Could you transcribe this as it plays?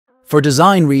For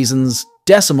design reasons,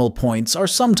 decimal points are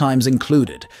sometimes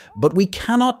included, but we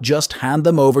cannot just hand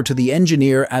them over to the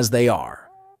engineer as they are.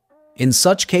 In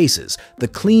such cases, the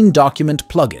Clean Document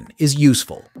plugin is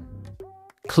useful.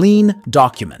 Clean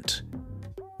Document.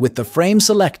 With the frame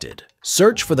selected,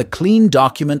 search for the Clean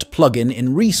Document plugin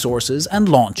in Resources and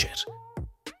launch it.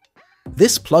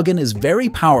 This plugin is very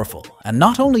powerful, and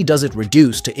not only does it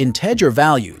reduce to integer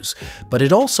values, but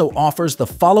it also offers the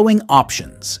following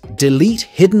options: delete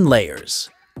hidden layers,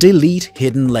 delete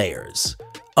hidden layers,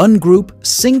 ungroup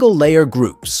single layer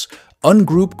groups,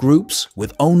 ungroup groups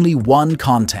with only one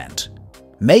content,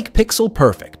 make pixel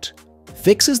perfect,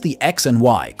 fixes the X and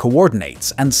Y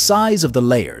coordinates and size of the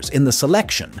layers in the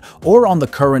selection or on the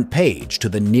current page to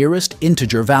the nearest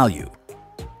integer value.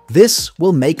 This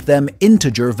will make them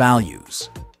integer values.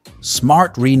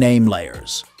 Smart Rename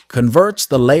Layers converts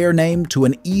the layer name to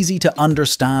an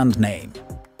easy-to-understand name.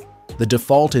 The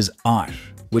default is R,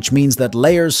 which means that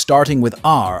layers starting with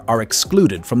R are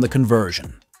excluded from the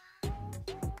conversion.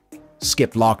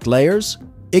 Skip locked layers,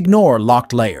 ignore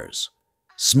locked layers.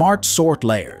 Smart Sort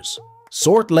Layers.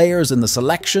 Sort layers in the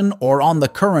selection or on the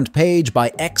current page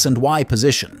by X and Y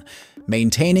position,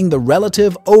 maintaining the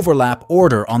relative overlap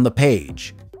order on the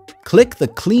page. Click the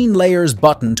Clean Layers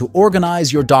button to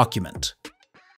organize your document.